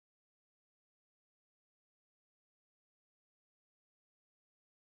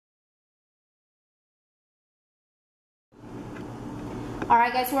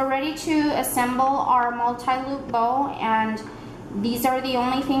Alright guys, we're ready to assemble our multi-loop bow, and these are the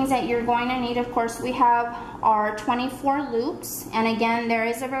only things that you're going to need. Of course, we have our 24 loops, and again, there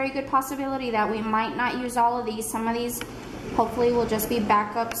is a very good possibility that we might not use all of these. Some of these hopefully will just be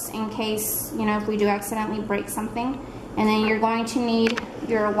backups in case, you know, if we do accidentally break something. And then you're going to need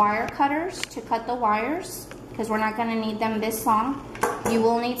your wire cutters to cut the wires, because we're not going to need them this long. You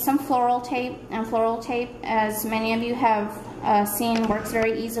will need some floral tape, and floral tape, as many of you have seen, works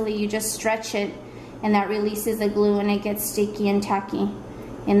very easily. You just stretch it and that releases the glue and it gets sticky and tacky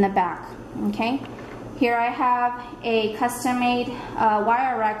in the back. Okay, here I have a custom made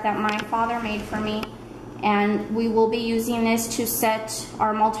wire rack that my father made for me, and we will be using this to set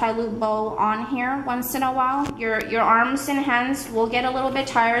our multi-loop bow on here once in a while. Your arms and hands will get a little bit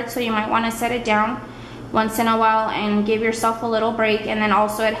tired, so you might want to set it down once in a while and give yourself a little break. And then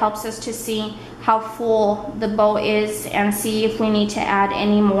also it helps us to see how full the bow is and see if we need to add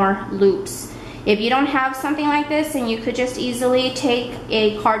any more loops. If you don't have something like this, then you could just easily take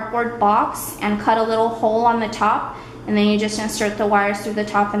a cardboard box and cut a little hole on the top, and then you just insert the wires through the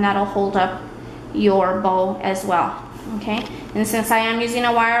top, and that'll hold up your bow as well. Okay, and since I am using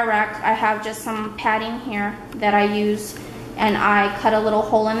a wire rack, I have just some padding here that I use, and I cut a little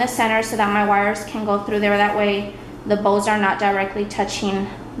hole in the center so that my wires can go through there. That way the bows are not directly touching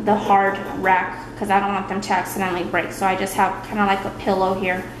the hard rack, because I don't want them to accidentally break. So I just have kind of like a pillow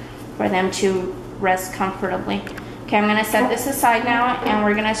here for them to rest comfortably. Okay, I'm going to set this aside now, and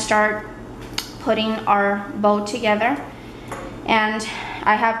we're going to start putting our bow together. And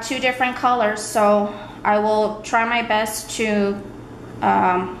I have two different colors, so I will try my best to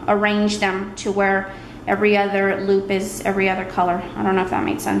arrange them to where every other loop is every other color. I don't know if that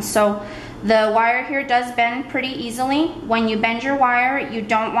makes sense. So the wire here does bend pretty easily. When you bend your wire, you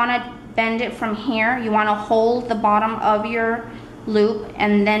don't want to bend it from here. You want to hold the bottom of your loop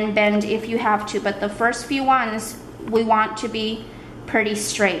and then bend if you have to. But the first few ones, we want to be pretty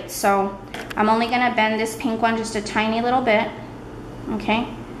straight. So I'm only going to bend this pink one just a tiny little bit. Okay,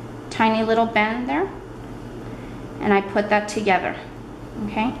 tiny little bend there. And I put that together.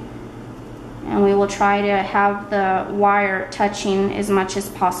 Okay. And we will try to have the wire touching as much as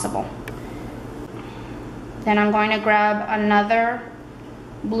possible. Then I'm going to grab another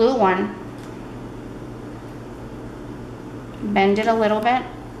blue one, bend it a little bit,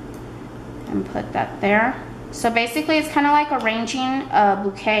 and put that there. So basically it's kind of like arranging a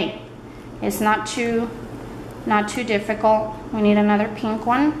bouquet. It's not too difficult. We need another pink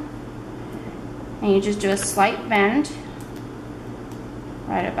one, and you just do a slight bend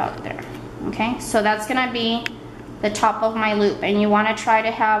right about there. Okay, so that's gonna be the top of my loop, and you want to try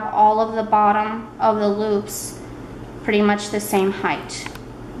to have all of the bottom of the loops pretty much the same height.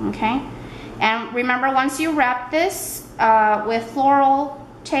 Okay, and remember, once you wrap this with floral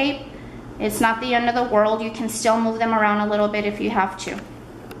tape, it's not the end of the world. You can still move them around a little bit if you have to.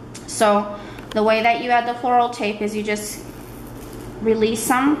 So the way that you add the floral tape is you just release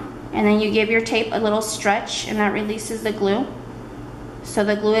them, and then you give your tape a little stretch, and that releases the glue. So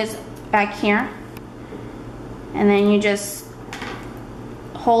the glue is back here, and then you just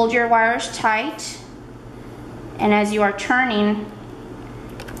hold your wires tight, and as you are turning,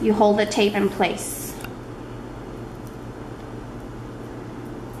 you hold the tape in place.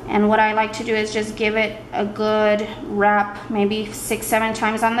 And what I like to do is just give it a good wrap, maybe 6-7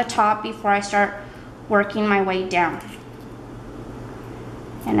 times on the top before I start working my way down.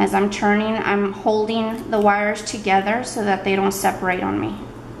 And as I'm turning, I'm holding the wires together so that they don't separate on me.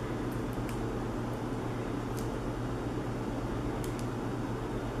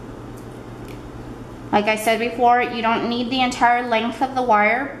 Like I said before, you don't need the entire length of the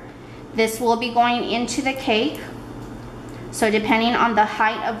wire. This will be going into the cake. So depending on the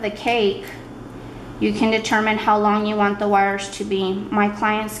height of the cake, you can determine how long you want the wires to be. My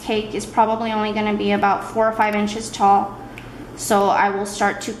client's cake is probably only going to be about 4 or 5 inches tall. So I will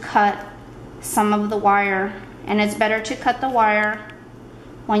start to cut some of the wire. And it's better to cut the wire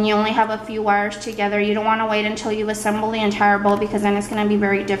when you only have a few wires together. You don't want to wait until you assemble the entire bow, because then it's going to be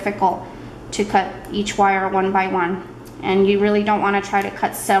very difficult to cut each wire one by one, and you really don't want to try to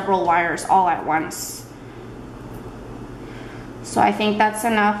cut several wires all at once. So I think that's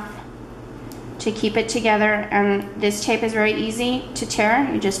enough to keep it together, and this tape is very easy to tear.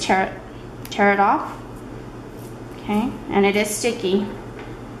 You just tear it off. Okay, and it is sticky.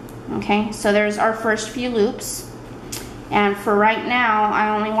 Okay, so there's our first few loops, and for right now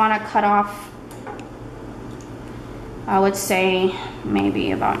I only want to cut off, I would say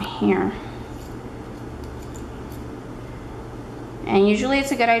maybe about here. And usually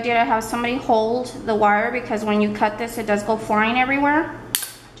it's a good idea to have somebody hold the wire, because when you cut this, it does go flying everywhere.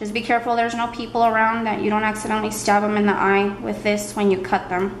 Just be careful there's no people around, that you don't accidentally stab them in the eye with this when you cut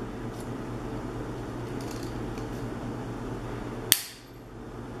them.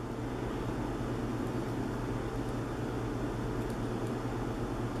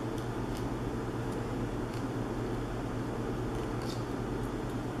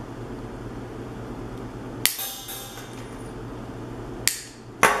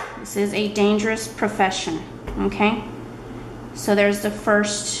 This is a dangerous profession, okay? So there's the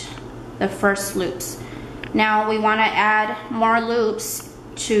first loops. Now we want to add more loops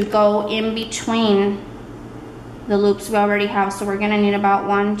to go in between the loops we already have. So we're going to need about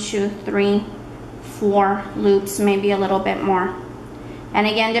 1, 2, 3, 4 loops, maybe a little bit more. And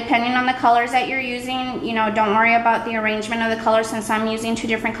again, depending on the colors that you're using, you know, don't worry about the arrangement of the colors. Since I'm using 2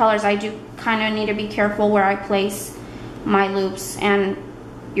 different colors, I do kind of need to be careful where I place my loops, and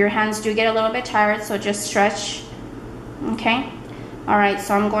your hands do get a little bit tired, so just stretch. Okay. All right,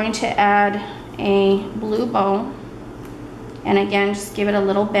 so I'm going to add a blue bow, and again, just give it a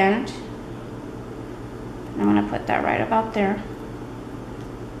little bend. I'm going to put that right about there.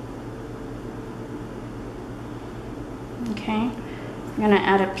 Okay, I'm going to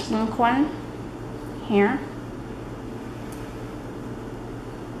add a pink one here.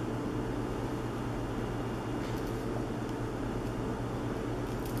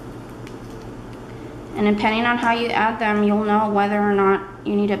 And depending on how you add them, you'll know whether or not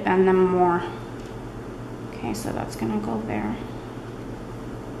you need to bend them more. Okay, so that's gonna go there.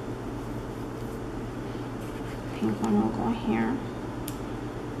 Pink one will go here.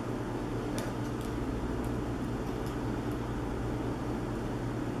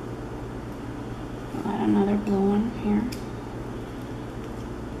 I'll add another blue one here.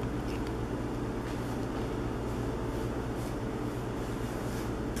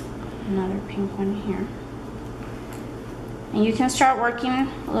 Another pink one here. And you can start working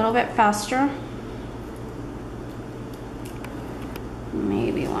a little bit faster.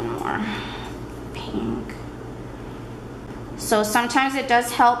 Maybe one more pink. So sometimes it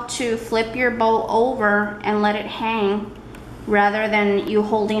does help to flip your bow over and let it hang rather than you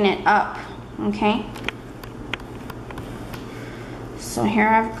holding it up, okay? So here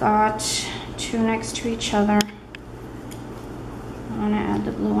I've got 2 next to each other. I'm going to add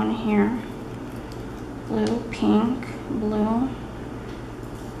the blue one here. Blue, pink, blue.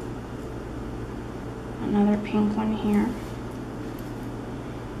 Another pink one here.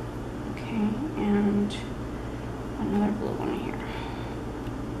 Okay, and another blue one here.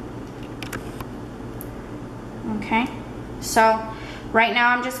 Okay, so right now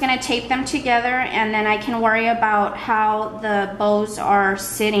I'm just going to tape them together, and then I can worry about how the bows are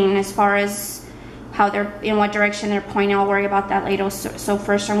sitting as far as how they're, in what direction they're pointing. I'll worry about that later. So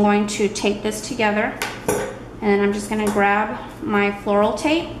first I'm going to tape this together, and then I'm just going to grab my floral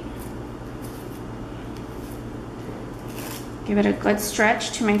tape, give it a good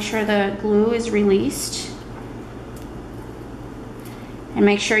stretch to make sure the glue is released, and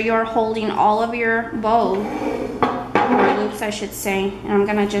make sure you're holding all of your bow, or loops I should say, and I'm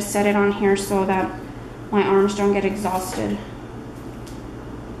going to just set it on here so that my arms don't get exhausted.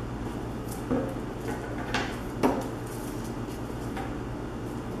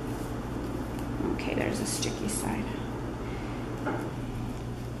 Okay, there's a sticky side.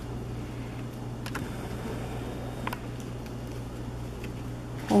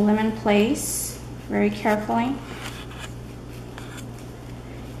 Hold them in place very carefully.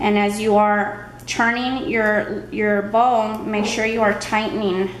 And as you are turning your bow, make sure you are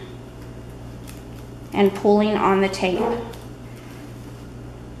tightening and pulling on the tape.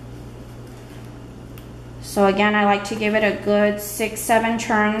 So again, I like to give it a good 6-7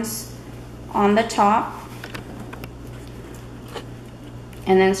 turns on the top,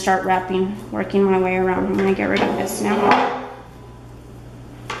 and then start wrapping, working my way around. I'm going to get rid of this now.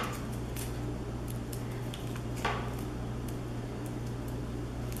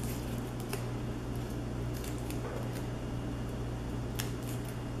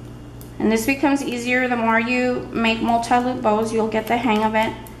 And this becomes easier the more you make multi-loop bows. You'll get the hang of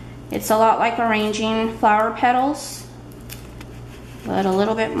it. It's a lot like arranging flower petals, but a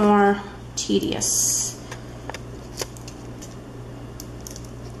little bit more tedious.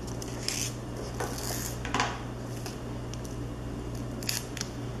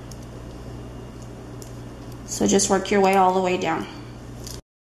 So just work your way all the way down.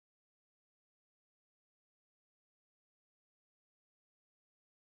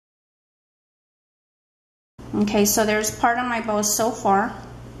 Okay, so there's part of my bow so far.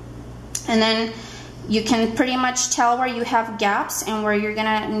 And then you can pretty much tell where you have gaps and where you're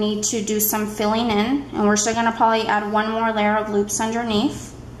gonna need to do some filling in. And we're still gonna probably add one more layer of loops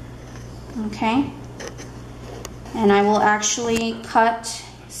underneath. okay? And I will actually cut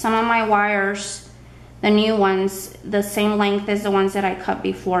some of my wires, the new ones, the same length as the ones that I cut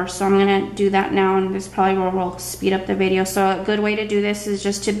before. So I'm gonna do that now, and this probably will speed up the video. So a good way to do this is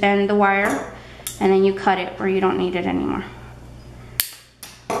just to bend the wire and then you cut it or you don't need it anymore.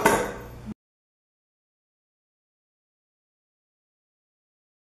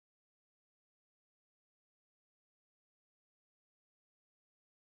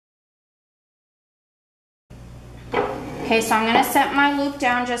 Okay, so I'm gonna set my loop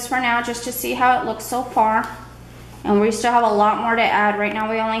down just for now, just to see how it looks so far. And we still have a lot more to add. Right now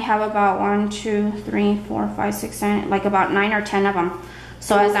we only have about 1, 2, 3, 4, 5, 6, 7, like about 9 or 10 of them.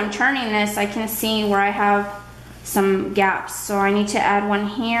 So as I'm turning this, I can see where I have some gaps. So I need to add one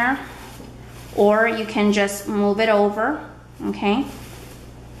here, or you can just move it over, okay?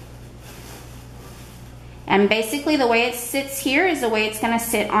 And basically the way it sits here is the way it's gonna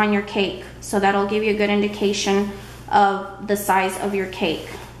sit on your cake. So that'll give you a good indication of the size of your cake,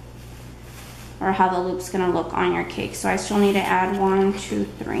 or how the loop's gonna look on your cake. So I still need to add 1, 2,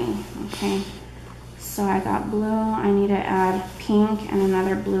 3, okay? So I got blue, I need to add pink and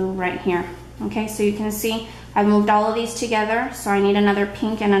another blue right here. Okay, so you can see I've moved all of these together, so I need another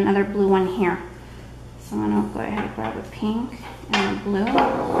pink and another blue one here. So I'm gonna go ahead and grab a pink and a blue.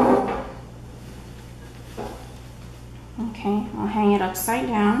 Okay, I'll hang it upside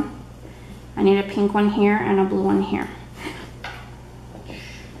down. I need a pink one here and a blue one here.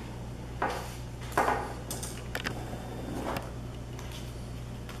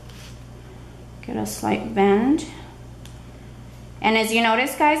 Get a slight bend. And as you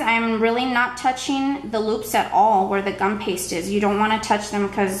notice, guys, I'm really not touching the loops at all where the gum paste is. You don't want to touch them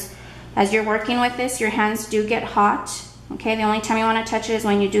because as you're working with this, your hands do get hot. Okay, the only time you want to touch it is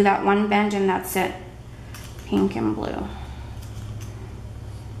when you do that one bend, and that's it. Pink and blue.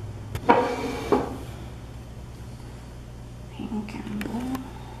 Pink and blue.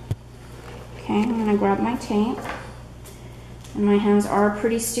 Okay, I'm gonna grab my tape. And my hands are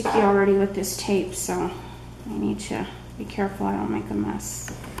pretty sticky already with this tape, so I need to be careful I don't make a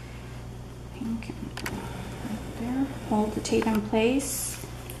mess. Pink and blue right there. Hold the tape in place.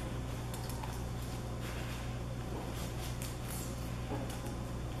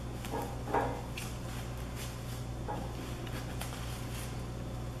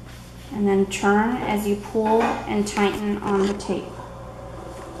 And then turn as you pull and tighten on the tape.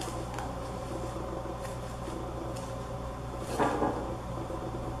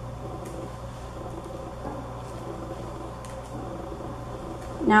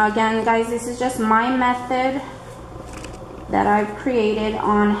 Now again, guys, this is just my method that I've created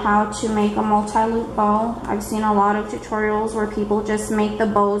on how to make a multi-loop bow. I've seen a lot of tutorials where people just make the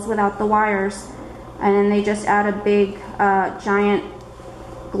bows without the wires, and then they just add a big giant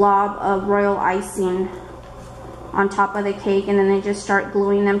glob of royal icing on top of the cake, and then they just start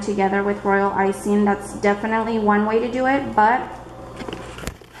gluing them together with royal icing. That's definitely one way to do it, but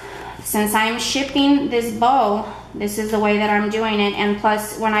since I'm shipping this bow, this is the way that I'm doing it. And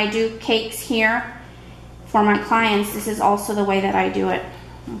plus, when I do cakes here for my clients, this is also the way that I do it.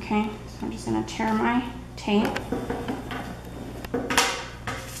 Okay, so I'm just gonna tear my tape.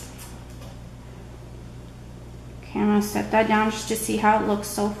 Okay, I'm gonna set that down just to see how it looks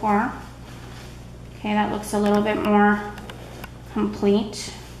so far. Okay, that looks a little bit more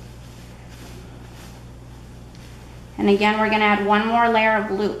complete. And again, we're gonna add one more layer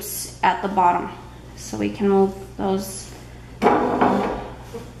of loops at the bottom so we can move those.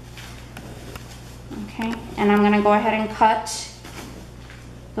 Okay, and I'm gonna go ahead and cut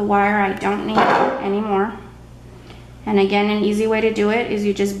the wire I don't need anymore. And again, an easy way to do it is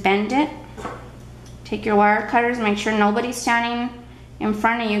you just bend it. Take your wire cutters, make sure nobody's standing in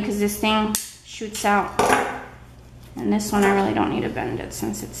front of you because this thing shoots out. And this one I really don't need to bend it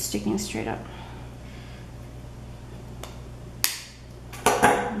since it's sticking straight up.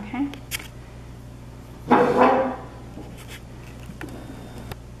 Okay.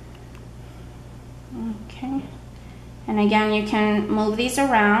 Okay. And again, you can move these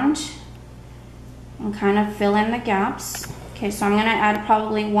around and kind of fill in the gaps. Okay, so I'm gonna add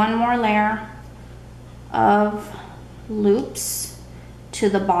probably one more layer of loops to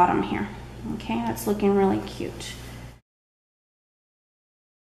the bottom here. Okay, that's looking really cute.